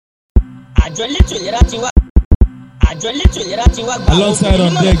Alongside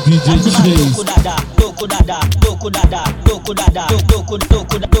on deck, DJ Chase.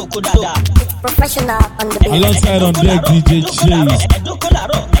 Professional on the beat. Alongside on deck, DJ Chase.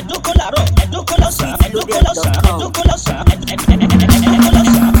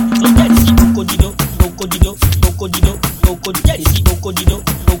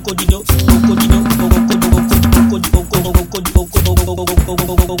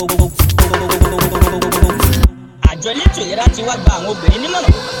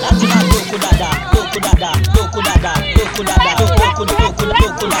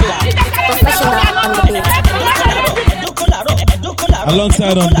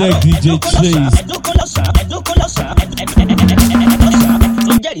 Alongside on deck, DJ Chase.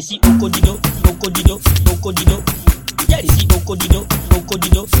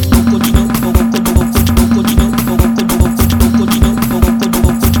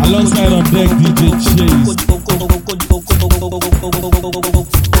 Alongside on deck, DJ Chase.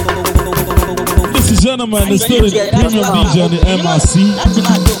 This is gentlemen, the story premium DJ on the MRC.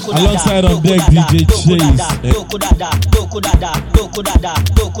 Alongside on deck, DJ Chase.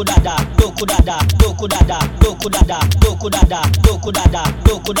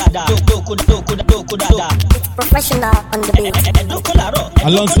 Professional on the beat.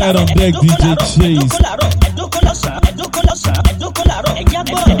 Alongside on deck, DJ Chase.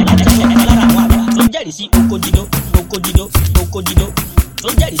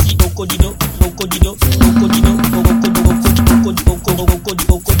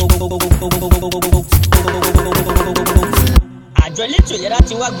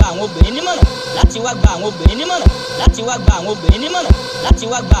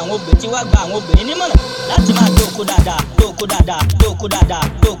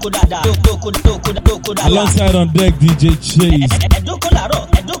 Alongside on deck, DJ Chase.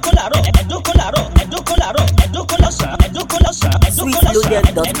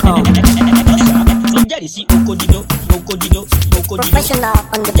 Sweetloaded.com. Professional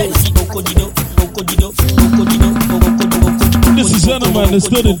on the beat. This is gentlemen, the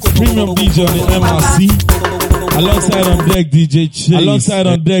student premium DJ on the MRC. Alongside on deck, DJ Chase. Alongside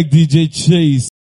on deck, DJ Chase.